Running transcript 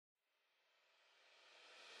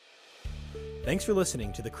Thanks for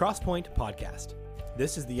listening to the Crosspoint Podcast.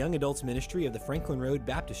 This is the young adults ministry of the Franklin Road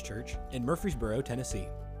Baptist Church in Murfreesboro, Tennessee.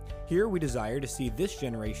 Here we desire to see this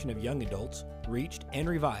generation of young adults reached and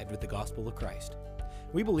revived with the gospel of Christ.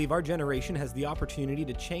 We believe our generation has the opportunity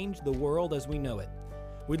to change the world as we know it.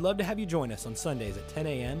 We'd love to have you join us on Sundays at 10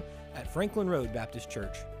 a.m. at Franklin Road Baptist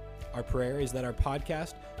Church. Our prayer is that our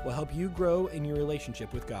podcast will help you grow in your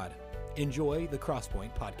relationship with God. Enjoy the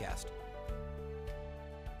Crosspoint Podcast.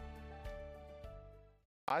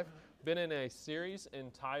 I've been in a series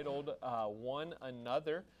entitled One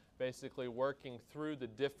Another, basically working through the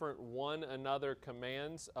different one another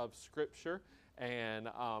commands of Scripture and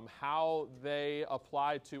how they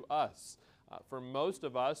apply to us. For most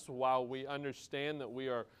of us, while we understand that we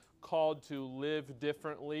are called to live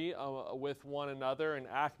differently with one another and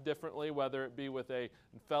act differently, whether it be with a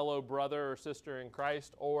fellow brother or sister in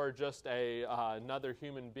Christ or just another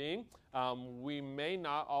human being, we may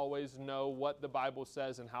not always know what the Bible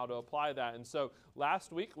says and how to apply that. And so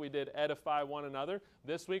last week we did edify one another.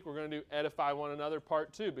 This week we're going to do edify one another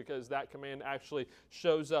part 2, because that command actually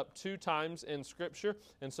shows up 2 times in Scripture.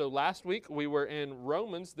 And so last week we were in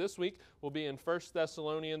Romans. This week we'll be in 1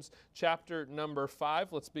 Thessalonians chapter number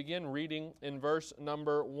 5. Let's begin reading in verse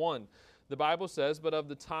number 1. The Bible says, "But of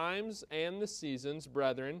the times and the seasons,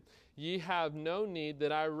 brethren, ye have no need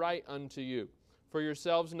that I write unto you. For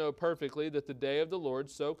yourselves know perfectly that the day of the Lord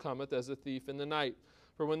so cometh as a thief in the night.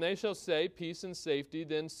 For when they shall say, Peace and safety,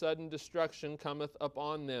 then sudden destruction cometh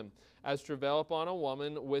upon them, as travail upon a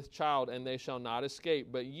woman with child, and they shall not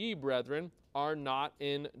escape. But ye, brethren, are not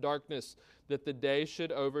in darkness, that the day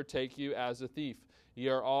should overtake you as a thief. Ye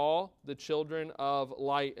are all the children of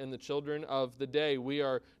light and the children of the day. We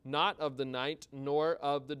are not of the night nor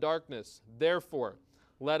of the darkness. Therefore,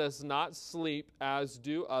 let us not sleep as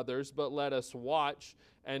do others, but let us watch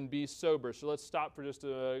and be sober." So let's stop for just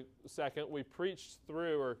a second. We preached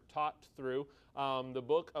through or taught through the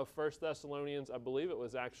book of 1 Thessalonians. I believe it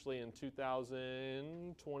was actually in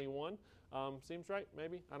 2021. Seems right,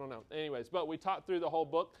 maybe? I don't know. Anyways, but we taught through the whole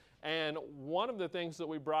book. And one of the things that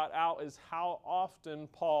we brought out is how often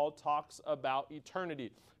Paul talks about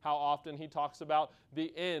eternity, how often he talks about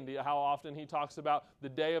the end, how often he talks about the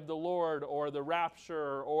day of the Lord or the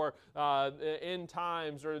rapture or the end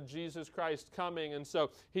times or Jesus Christ coming. And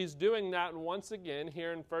so he's doing that. And once again,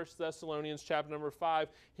 here in 1 Thessalonians chapter number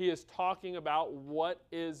 5, he is talking about what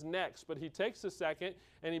is next. But he takes a second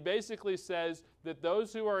and he basically says that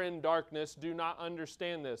those who are in darkness do not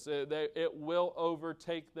understand this. It will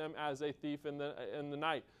overtake them as a thief in the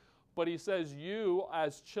night. But he says, you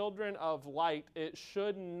as children of light, it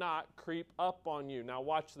should not creep up on you. Now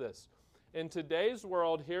watch this. In today's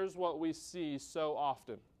world, here's what we see so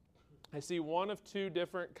often. I see one of 2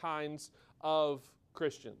 different kinds of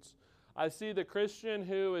Christians. I see the Christian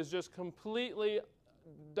who is just completely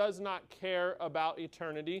does not care about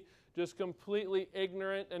eternity, just completely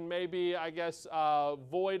ignorant and maybe,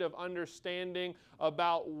 void of understanding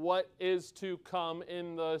about what is to come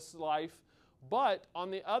in this life. But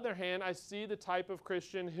on the other hand, I see the type of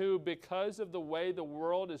Christian who, because of the way the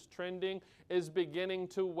world is trending, is beginning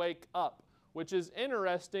to wake up, which is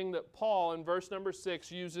interesting that Paul in verse number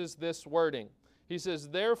 6 uses this wording. He says,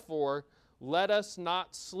 "Therefore, let us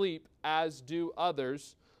not sleep as do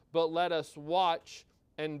others, but let us watch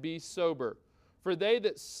and be sober. For they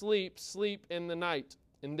that sleep, sleep in the night,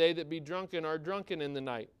 and they that be drunken are drunken in the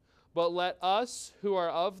night. But let us who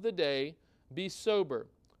are of the day be sober,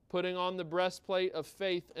 putting on the breastplate of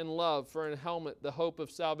faith and love, for an helmet the hope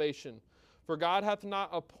of salvation. For God hath not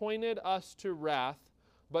appointed us to wrath,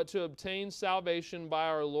 but to obtain salvation by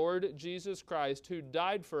our Lord Jesus Christ, who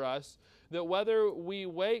died for us, that whether we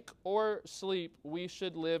wake or sleep, we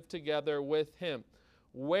should live together with him.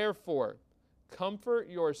 Wherefore, comfort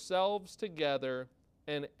yourselves together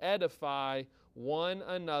and edify one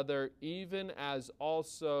another, even as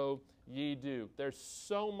also ye do." There's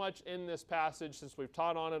so much in this passage. Since we've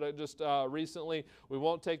taught on it just recently, we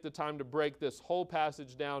won't take the time to break this whole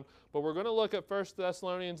passage down, but we're going to look at 1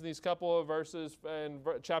 Thessalonians, these couple of verses in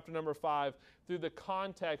chapter number 5, through the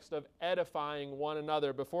context of edifying one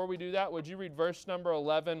another. Before we do that, would you read verse number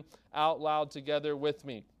 11 out loud together with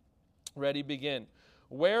me? Ready, begin.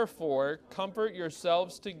 "Wherefore, comfort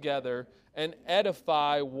yourselves together and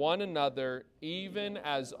edify one another, even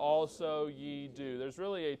as also ye do." There's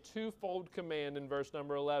really a twofold command in verse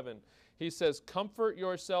number 11. He says, comfort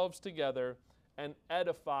yourselves together and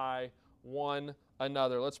edify one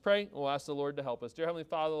another. Let's pray. We'll ask the Lord to help us. Dear Heavenly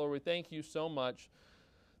Father, Lord, we thank you so much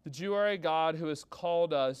that you are a God who has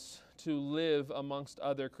called us to live amongst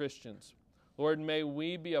other Christians. Lord, may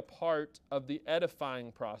we be a part of the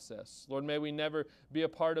edifying process. Lord, may we never be a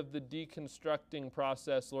part of the deconstructing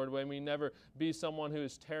process. Lord, may we never be someone who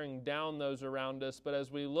is tearing down those around us. But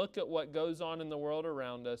as we look at what goes on in the world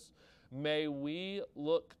around us, may we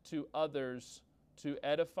look to others to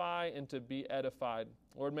edify and to be edified.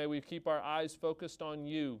 Lord, may we keep our eyes focused on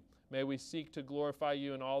you. May we seek to glorify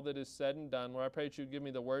you in all that is said and done. Lord, I pray that you give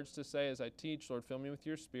me the words to say as I teach. Lord, fill me with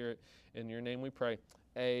your Spirit. In your name we pray.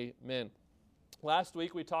 Amen. Last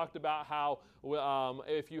week we talked about how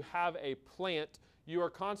if you have a plant, you are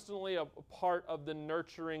constantly a part of the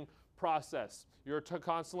nurturing process. You're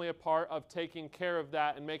constantly a part of taking care of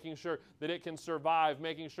that and making sure that it can survive,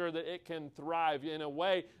 making sure that it can thrive in a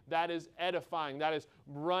way that is edifying, that is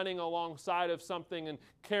running alongside of something and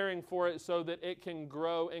caring for it so that it can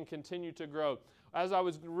grow and continue to grow. As I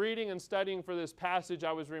was reading and studying for this passage,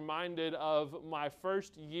 I was reminded of my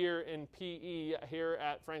first year in PE here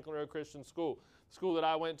at Franklin Road Christian School. The school that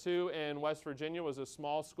I went to in West Virginia was a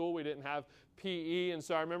small school. We didn't have PE, and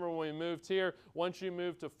so I remember when we moved here, once you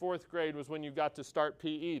moved to 4th grade was when you got to start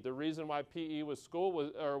PE. The reason why PE was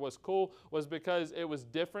cool was because it was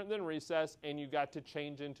different than recess, and you got to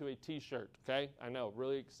change into a t-shirt, okay? I know,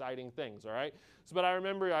 really exciting things, all right? But I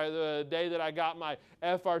remember the day that I got my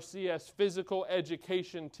FRCS physical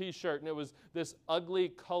education t-shirt, and it was this ugly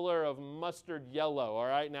color of mustard yellow, all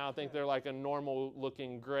right? Now I think they're like a normal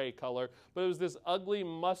looking gray color, but it was this ugly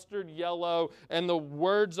mustard yellow, and the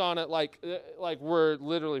words on it like were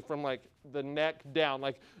literally from like the neck down.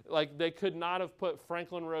 Like they could not have put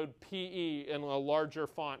Franklin Road PE in a larger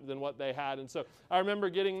font than what they had. And so I remember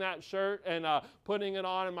getting that shirt and putting it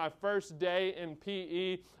on. In my first day in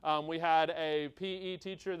PE, we had a PE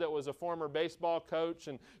teacher that was a former baseball coach.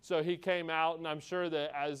 And so he came out, and I'm sure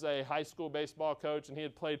that as a high school baseball coach, and he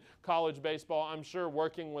had played college baseball, I'm sure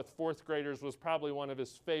working with 4th graders was probably one of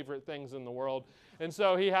his favorite things in the world. And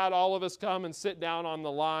so he had all of us come and sit down on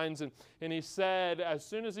the lines, and he said, as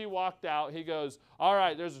soon as he walked out, he goes, all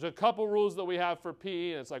right, there's a couple rules that we have for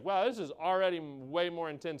PE, and it's like, wow, this is already way more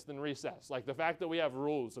intense than recess, like the fact that we have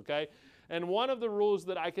rules, okay? And one of the rules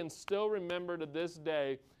that I can still remember to this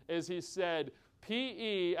day is he said,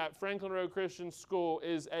 PE at Franklin Road Christian School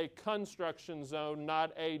is a construction zone,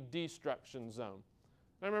 not a destruction zone.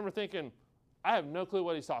 And I remember thinking, I have no clue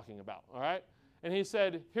what he's talking about, all right? And he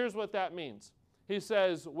said, here's what that means. He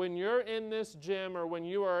says, when you're in this gym or when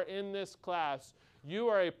you are in this class, you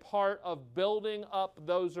are a part of building up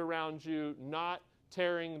those around you, not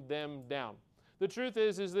tearing them down. The truth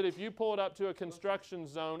is that if you pulled up to a construction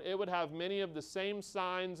zone, it would have many of the same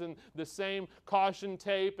signs and the same caution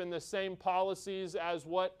tape and the same policies as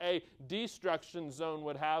what a destruction zone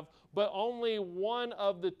would have, but only one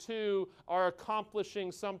of the two are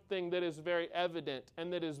accomplishing something that is very evident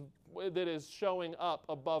and that is showing up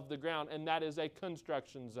above the ground, and that is a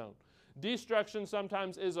construction zone. Destruction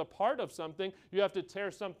sometimes is a part of something. You have to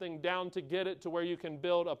tear something down to get it to where you can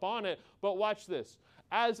build upon it. But watch this.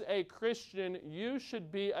 As a Christian, you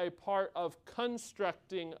should be a part of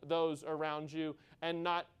constructing those around you and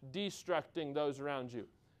not destructing those around you.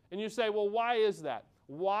 And you say, well, why is that?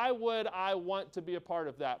 Why would I want to be a part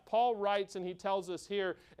of that? Paul writes, and he tells us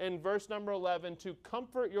here in verse number 11, to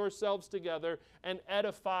comfort yourselves together and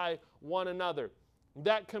edify one another.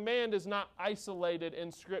 That command is not isolated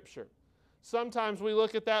in Scripture. Sometimes we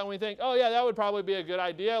look at that and we think, oh yeah, that would probably be a good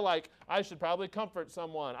idea, like I should probably comfort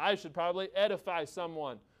someone, I should probably edify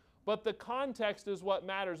someone. But the context is what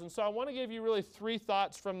matters. And so I want to give you really 3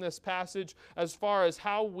 thoughts from this passage as far as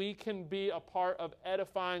how we can be a part of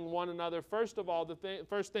edifying one another. First of all,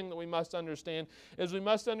 first thing that we must understand is we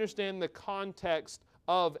must understand the context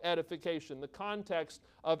of edification. The context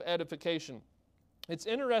of edification. It's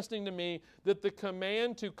interesting to me that the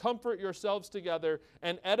command to comfort yourselves together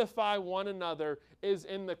and edify one another is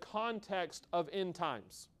in the context of end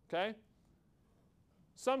times, okay?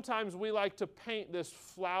 Sometimes we like to paint this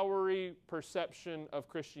flowery perception of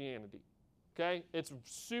Christianity, okay? It's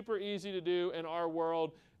super easy to do in our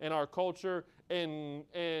world, in our culture, in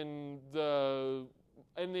the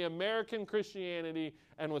American Christianity,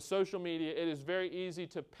 and with social media, it is very easy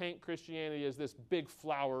to paint Christianity as this big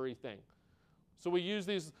flowery thing. So we use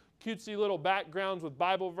these cutesy little backgrounds with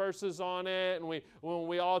Bible verses on it, and when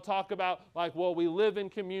we all talk about, like, well, we live in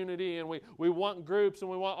community, and we want groups, and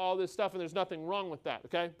we want all this stuff, and there's nothing wrong with that,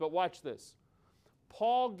 okay? But watch this.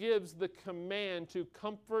 Paul gives the command to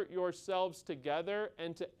comfort yourselves together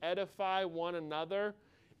and to edify one another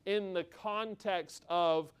in the context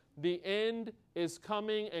of the end is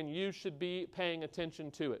coming, and you should be paying attention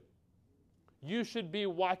to it. You should be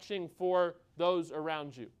watching for those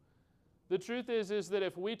around you. The truth is that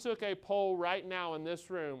if we took a poll right now in this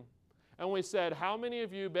room and we said, how many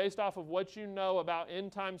of you, based off of what you know about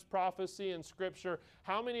end times prophecy and Scripture,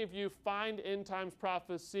 how many of you find end times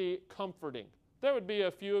prophecy comforting? There would be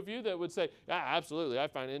a few of you that would say, yeah, absolutely, I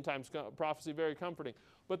find end times prophecy very comforting.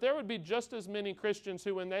 But there would be just as many Christians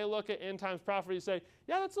who, when they look at end times prophecy, say,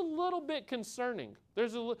 yeah, that's a little bit concerning.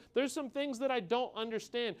 There's some things that I don't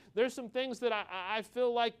understand. There's some things that I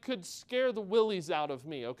feel like could scare the willies out of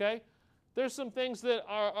me, okay? There's some things that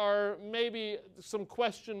are maybe some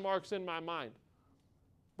question marks in my mind.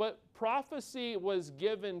 But prophecy was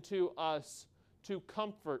given to us to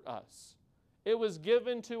comfort us. It was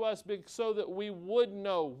given to us so that we would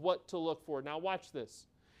know what to look for. Now watch this.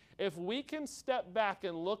 If we can step back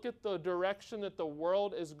and look at the direction that the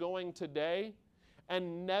world is going today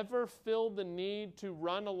and never feel the need to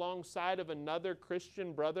run alongside of another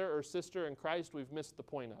Christian brother or sister in Christ, we've missed the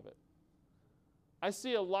point of it. I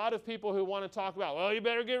see a lot of people who want to talk about, well, you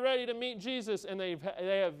better get ready to meet Jesus, and they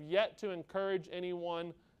have yet to encourage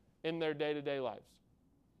anyone in their day-to-day lives.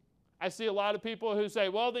 I see a lot of people who say,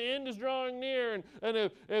 well, the end is drawing near,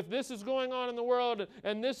 and if this is going on in the world,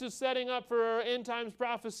 and this is setting up for end times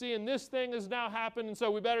prophecy, and this thing has now happened, and so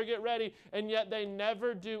we better get ready, and yet they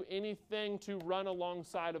never do anything to run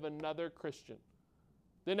alongside of another Christian.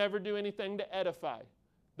 They never do anything to edify.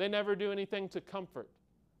 They never do anything to comfort.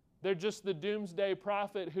 They're just the doomsday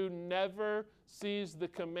prophet who never sees the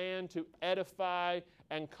command to edify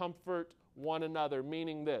and comfort one another,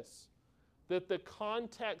 meaning this, that the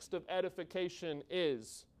context of edification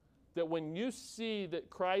is that when you see that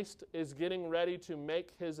Christ is getting ready to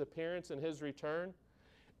make his appearance and his return,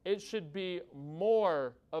 it should be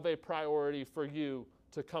more of a priority for you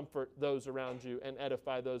to comfort those around you and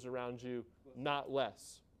edify those around you, not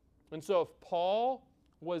less. And so if Paul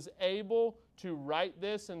was able to write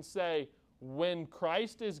this and say, when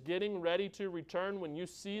Christ is getting ready to return, when you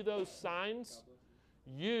see those signs,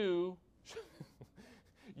 you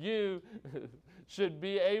should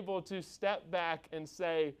be able to step back and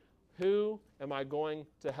say, who am I going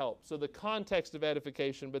to help? So the context of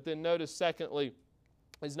edification, but then notice secondly,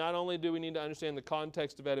 is not only do we need to understand the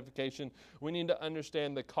context of edification, we need to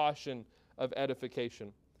understand the caution of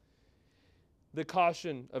edification. The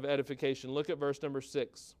caution of edification. Look at verse number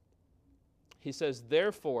 6. He says,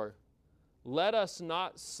 therefore, let us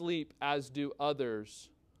not sleep as do others,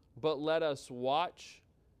 but let us watch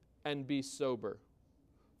and be sober.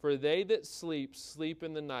 For they that sleep, sleep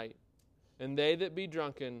in the night, and they that be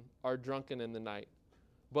drunken are drunken in the night.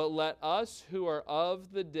 But let us who are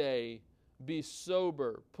of the day be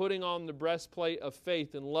sober, putting on the breastplate of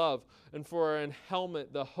faith and love, and for an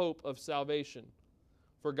helmet the hope of salvation.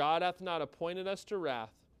 For God hath not appointed us to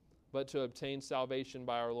wrath, but to obtain salvation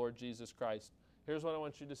by our Lord Jesus Christ. Here's what I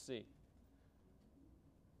want you to see,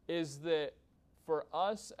 is that for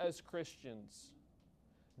us as Christians,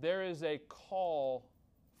 there is a call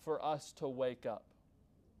for us to wake up.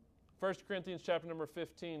 1 Corinthians chapter number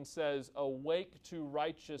 15 says, awake to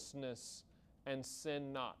righteousness and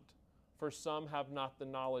sin not, for some have not the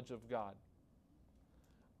knowledge of God.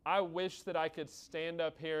 I wish that I could stand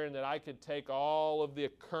up here and that I could take all of the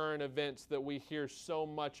current events that we hear so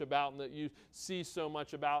much about and that you see so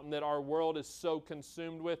much about and that our world is so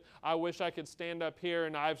consumed with. I wish I could stand up here,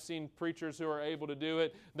 and I've seen preachers who are able to do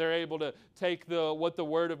it. They're able to take what the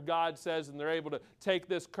Word of God says, and they're able to take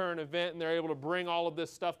this current event, and they're able to bring all of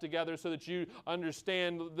this stuff together so that you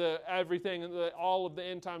understand everything, all of the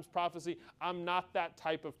end times prophecy. I'm not that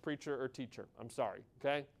type of preacher or teacher. I'm sorry,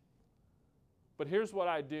 okay? But here's what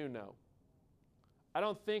I do know. I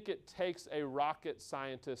don't think it takes a rocket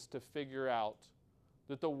scientist to figure out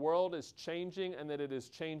that the world is changing and that it is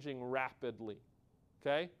changing rapidly.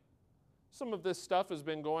 Okay? Some of this stuff has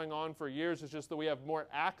been going on for years. It's just that we have more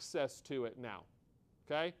access to it now.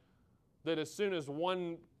 Okay? That as soon as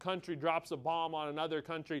one country drops a bomb on another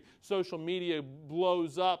country, social media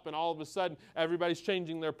blows up, and all of a sudden everybody's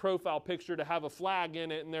changing their profile picture to have a flag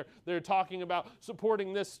in it, and they're talking about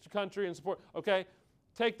supporting this country and support. Okay,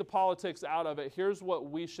 take the politics out of it. Here's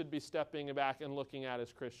what we should be stepping back and looking at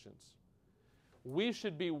as Christians. We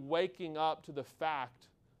should be waking up to the fact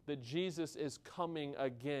that Jesus is coming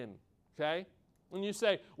again. Okay? When you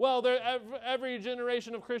say, well, every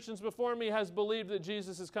generation of Christians before me has believed that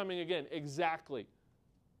Jesus is coming again. Exactly.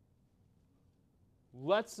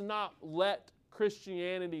 Let's not let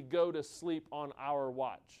Christianity go to sleep on our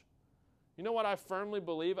watch. You know what I firmly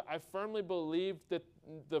believe? I firmly believe that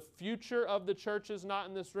the future of the church is not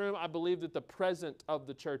in this room. I believe that the present of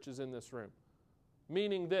the church is in this room.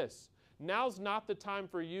 Meaning this, now's not the time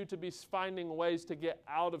for you to be finding ways to get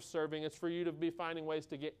out of serving. It's for you to be finding ways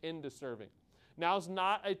to get into serving. Now's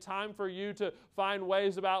not a time for you to find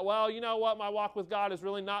ways about, well, you know what, my walk with God is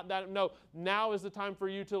really not that. No, now is the time for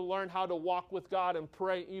you to learn how to walk with God and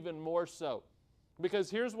pray even more so. Because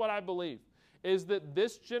here's what I believe, is that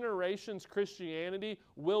this generation's Christianity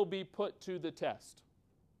will be put to the test.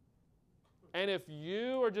 And if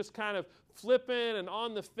you are just kind of flippant and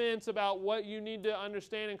on the fence about what you need to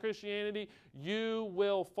understand in Christianity, you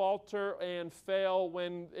will falter and fail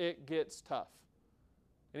when it gets tough.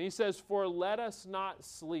 And he says, for let us not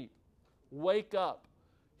sleep. Wake up.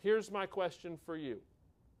 Here's my question for you.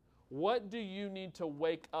 What do you need to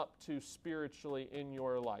wake up to spiritually in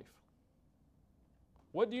your life?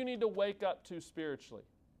 What do you need to wake up to spiritually?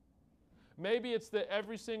 Maybe it's that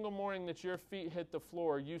every single morning that your feet hit the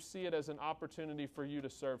floor, you see it as an opportunity for you to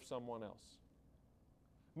serve someone else.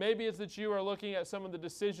 Maybe it's that you are looking at some of the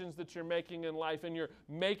decisions that you're making in life and you're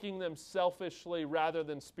making them selfishly rather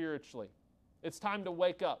than spiritually. It's time to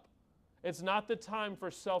wake up. It's not the time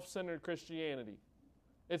for self-centered Christianity.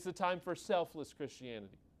 It's the time for selfless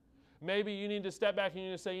Christianity. Maybe you need to step back and you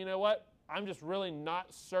need to say, you know what? I'm just really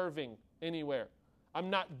not serving anywhere. I'm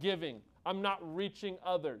not giving. I'm not reaching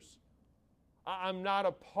others. I'm not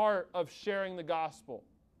a part of sharing the gospel.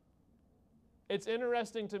 It's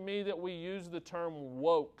interesting to me that we use the term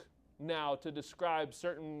woke now to describe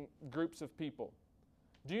certain groups of people.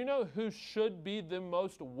 Do you know who should be the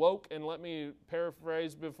most woke? And let me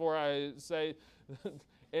paraphrase before I say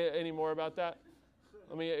any more about that.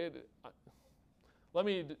 Let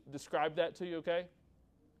me describe that to you, okay?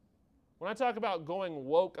 When I talk about going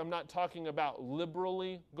woke, I'm not talking about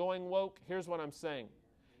liberally going woke. Here's what I'm saying.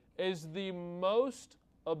 Is the most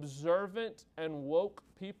observant and woke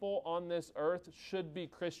people on this earth should be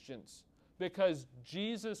Christians. Because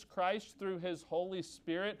Jesus Christ, through His Holy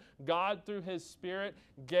Spirit, God through His Spirit,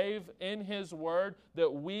 gave in His Word that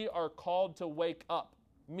we are called to wake up.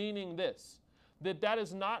 Meaning this, that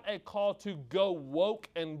is not a call to go woke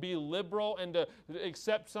and be liberal and to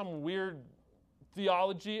accept some weird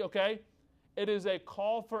theology, okay? It is a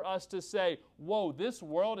call for us to say, whoa, this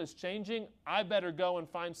world is changing. I better go and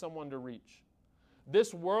find someone to reach.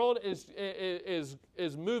 This world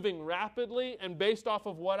is moving rapidly, and based off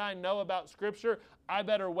of what I know about Scripture, I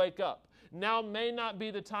better wake up. Now may not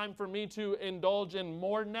be the time for me to indulge in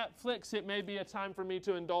more Netflix. It may be a time for me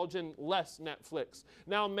to indulge in less Netflix.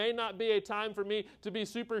 Now may not be a time for me to be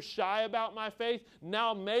super shy about my faith.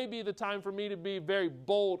 Now may be the time for me to be very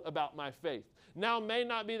bold about my faith. Now may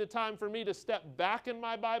not be the time for me to step back in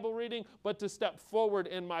my Bible reading, but to step forward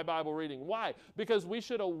in my Bible reading. Why? Because we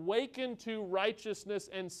should awaken to righteousness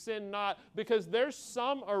and sin not, because there's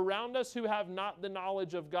some around us who have not the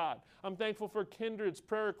knowledge of God. I'm thankful for Kindred's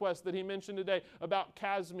prayer request that he mentioned today about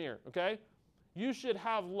Casimir, okay? You should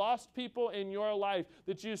have lost people in your life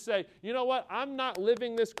that you say, you know what, I'm not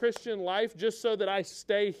living this Christian life just so that I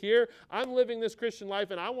stay here. I'm living this Christian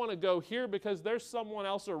life and I want to go here because there's someone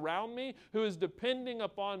else around me who is depending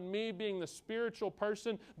upon me being the spiritual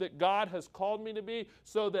person that God has called me to be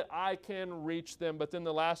so that I can reach them. But then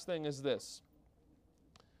the last thing is this,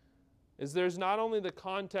 is there's not only the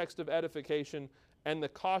context of edification and the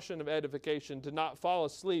caution of edification to not fall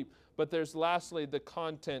asleep, but there's lastly the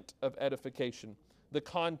content of edification. The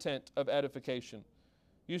content of edification.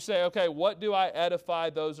 You say, okay, what do I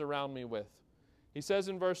edify those around me with? He says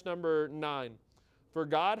in verse number 9, for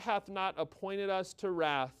God hath not appointed us to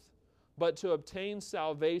wrath, but to obtain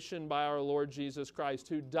salvation by our Lord Jesus Christ,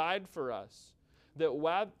 who died for us, that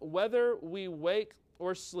whether we wake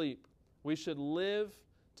or sleep, we should live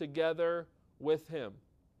together with Him.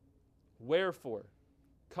 Wherefore,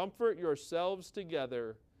 comfort yourselves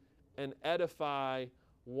together and edify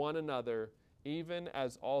one another, even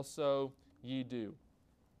as also ye do.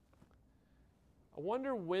 I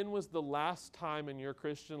wonder when was the last time in your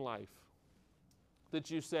Christian life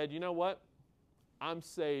that you said, you know what, I'm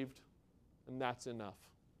saved and that's enough.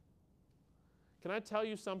 Can I tell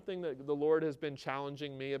you something that the Lord has been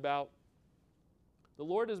challenging me about? The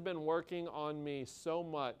Lord has been working on me so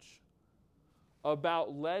much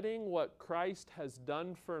about letting what Christ has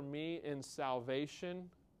done for me in salvation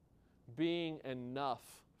being enough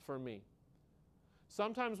for me.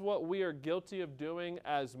 Sometimes what we are guilty of doing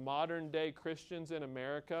as modern day Christians in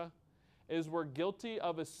America is we're guilty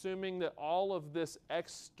of assuming that all of this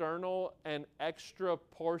external and extra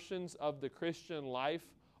portions of the Christian life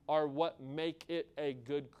are what make it a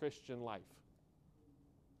good Christian life.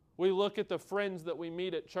 We look at the friends that we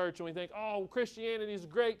meet at church and we think, oh, Christianity is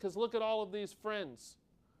great because look at all of these friends.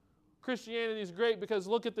 Christianity is great because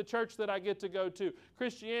look at the church that I get to go to.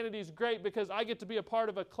 Christianity is great because I get to be a part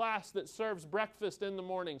of a class that serves breakfast in the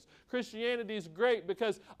mornings. Christianity is great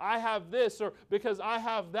because I have this or because I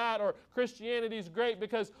have that. Or Christianity is great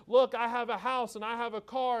because, look, I have a house and I have a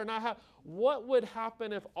car and I have... What would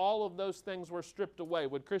happen if all of those things were stripped away?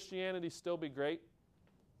 Would Christianity still be great?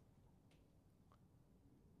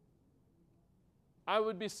 I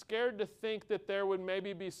would be scared to think that there would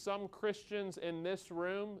maybe be some Christians in this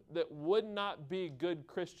room that would not be good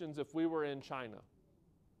Christians if we were in China.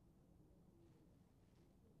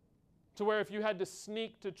 To where if you had to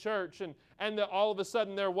sneak to church and that all of a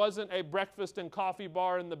sudden there wasn't a breakfast and coffee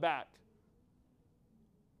bar in the back.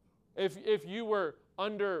 If you were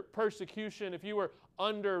under persecution, if you were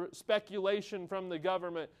under speculation from the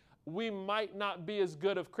government, we might not be as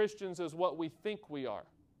good of Christians as what we think we are.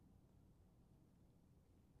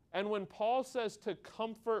 And when Paul says to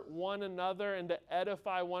comfort one another and to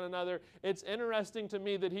edify one another, it's interesting to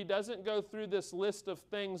me that he doesn't go through this list of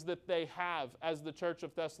things that they have as the church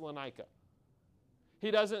of Thessalonica.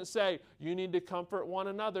 He doesn't say, you need to comfort one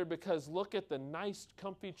another because look at the nice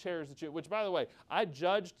comfy chairs that you... Which, by the way, I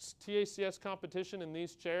judged TACS competition in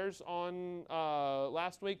these chairs on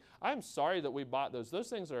last week. I'm sorry that we bought those. Those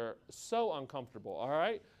things are so uncomfortable, all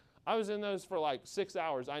right? I was in those for like 6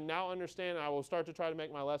 hours. I now understand, and I will start to try to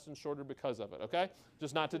make my lessons shorter because of it, okay?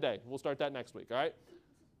 Just not today. We'll start that next week, all right?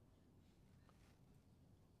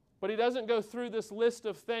 But he doesn't go through this list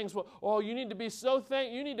of things. Well, oh, you need to be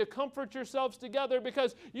you need to comfort yourselves together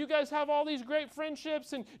because you guys have all these great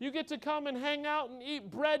friendships and you get to come and hang out and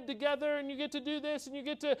eat bread together and you get to do this and you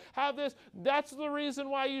get to have this. That's the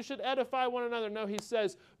reason why you should edify one another. No, he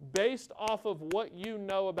says, based off of what you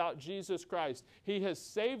know about Jesus Christ, he has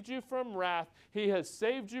saved you from wrath. He has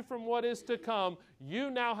saved you from what is to come.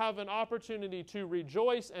 You now have an opportunity to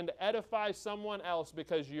rejoice and edify someone else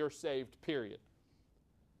because you're saved, period.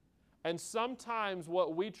 And sometimes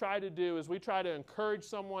what we try to do is we try to encourage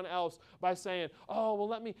someone else by saying, oh, well,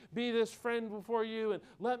 let me be this friend before you, and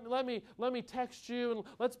let me text you, and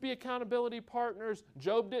let's be accountability partners.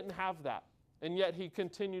 Job didn't have that, and yet he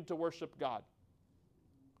continued to worship God.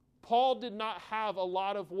 Paul did not have a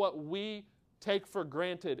lot of what we take for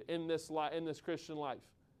granted in this Christian life,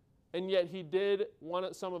 and yet he did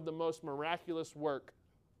some of the most miraculous work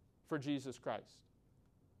for Jesus Christ.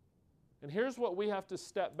 And here's what we have to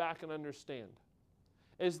step back and understand,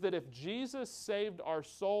 is that if Jesus saved our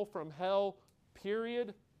soul from hell,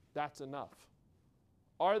 period, that's enough.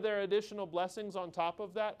 Are there additional blessings on top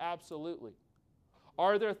of that? Absolutely.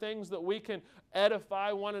 Are there things that we can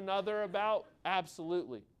edify one another about?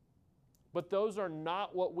 Absolutely. But those are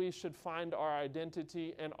not what we should find our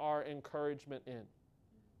identity and our encouragement in.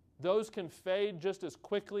 Those can fade just as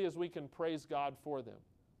quickly as we can praise God for them.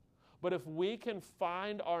 But if we can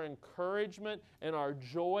find our encouragement and our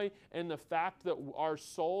joy in the fact that our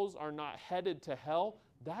souls are not headed to hell,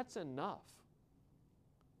 that's enough.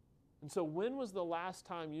 And so when was the last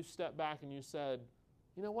time you stepped back and you said,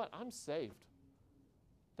 you know what, I'm saved.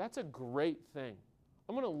 That's a great thing.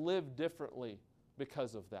 I'm going to live differently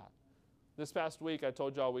because of that. This past week, I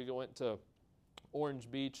told y'all we went to Orange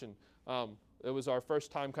Beach, and it was our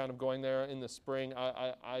first time kind of going there in the spring.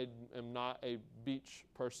 I am not a beach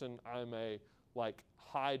person. I'm a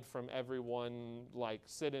hide from everyone,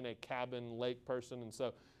 sit in a cabin lake person. And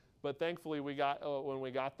so, but thankfully when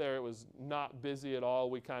we got there, it was not busy at all.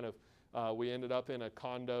 We ended up in a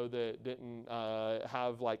condo that didn't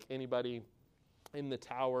have anybody in the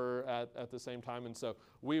tower at the same time. And so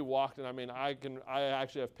we walked, and I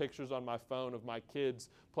actually have pictures on my phone of my kids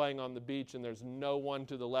playing on the beach, and there's no one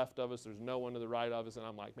to the left of us, there's no one to the right of us, and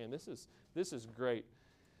I'm like, man, this is great.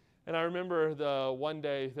 And I remember the one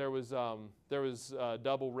day there was a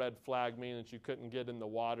double red flag, meaning that you couldn't get in the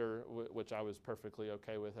water, which I was perfectly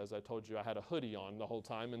okay with. As I told you, I had a hoodie on the whole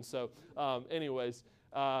time. And so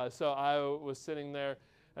so I was sitting there,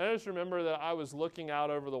 and I just remember that I was looking out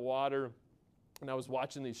over the water, and I was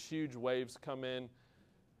watching these huge waves come in.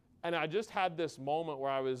 And I just had this moment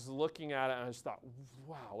where I was looking at it, and I just thought,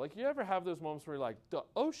 wow. You ever have those moments where you're like, the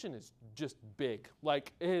ocean is just big. It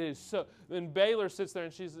is so. And Baylor sits there,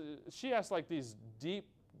 and she asks these deep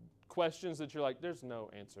questions that you're like, there's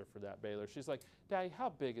no answer for that, Baylor. She's like, Daddy, how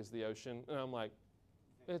big is the ocean? And I'm like,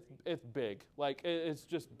 it's big. It's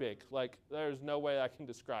just big. There's no way I can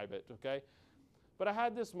describe it, okay? But I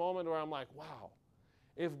had this moment where I'm like, wow.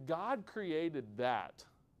 If God created that,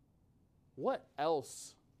 what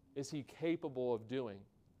else is he capable of doing?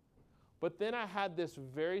 But then I had this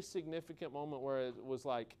very significant moment where it was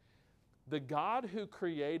the God who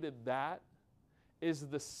created that is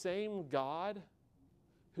the same God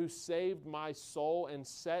who saved my soul and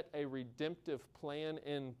set a redemptive plan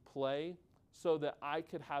in play so that I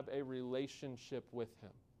could have a relationship with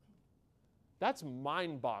Him. That's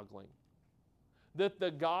mind-boggling. That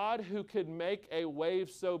the God who could make a wave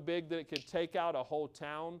so big that it could take out a whole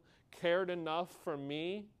town cared enough for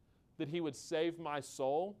me that He would save my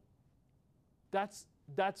soul. That's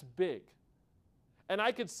big. And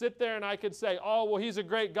I could sit there and I could say, oh, well, He's a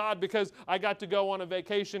great God because I got to go on a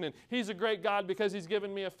vacation, and He's a great God because He's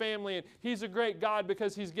given me a family, and He's a great God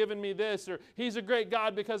because He's given me this, or He's a great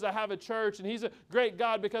God because I have a church, and He's a great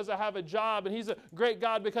God because I have a job, and He's a great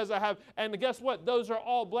God because I have, and guess what? Those are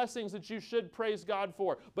all blessings that you should praise God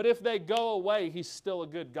for. But if they go away, He's still a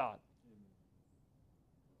good God.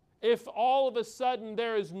 If all of a sudden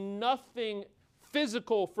there is nothing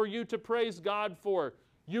physical for you to praise God for,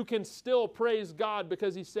 you can still praise God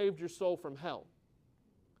because He saved your soul from hell.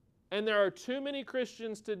 And there are too many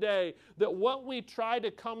Christians today that what we try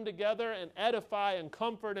to come together and edify and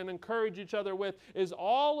comfort and encourage each other with is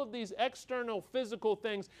all of these external physical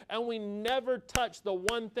things, and we never touch the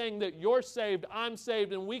one thing that you're saved, I'm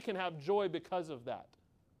saved, and we can have joy because of that.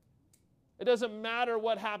 It doesn't matter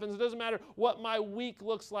what happens. It doesn't matter what my week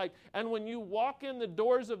looks like. And when you walk in the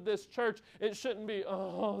doors of this church, it shouldn't be,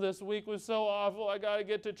 oh, this week was so awful, I got to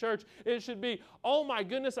get to church. It should be, oh my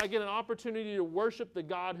goodness, I get an opportunity to worship the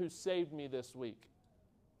God who saved me this week.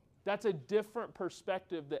 That's a different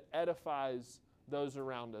perspective that edifies those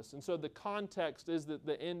around us. And so the context is that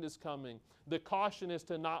the end is coming. The caution is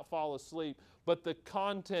to not fall asleep. But the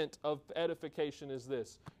content of edification is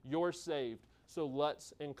this: you're saved. So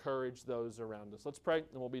let's encourage those around us. Let's pray and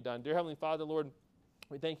we'll be done. Dear Heavenly Father, Lord,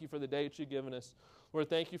 we thank You for the day that You've given us. Lord,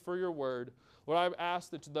 thank You for Your word. Lord, I've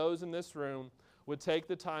asked that those in this room would take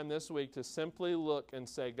the time this week to simply look and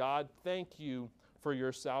say, God, thank You for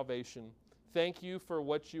Your salvation. Thank You for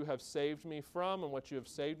what You have saved me from and what You have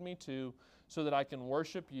saved me to, so that I can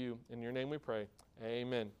worship You. In Your name we pray.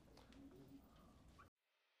 Amen.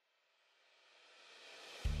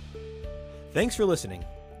 Thanks for listening.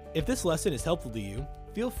 If this lesson is helpful to you,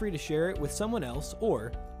 feel free to share it with someone else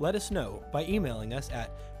or let us know by emailing us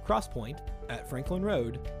at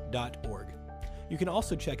crosspoint@franklinroad.org. You can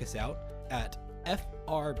also check us out at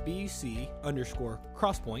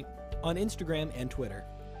FRBC_Crosspoint on Instagram and Twitter.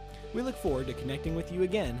 We look forward to connecting with you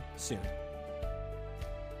again soon.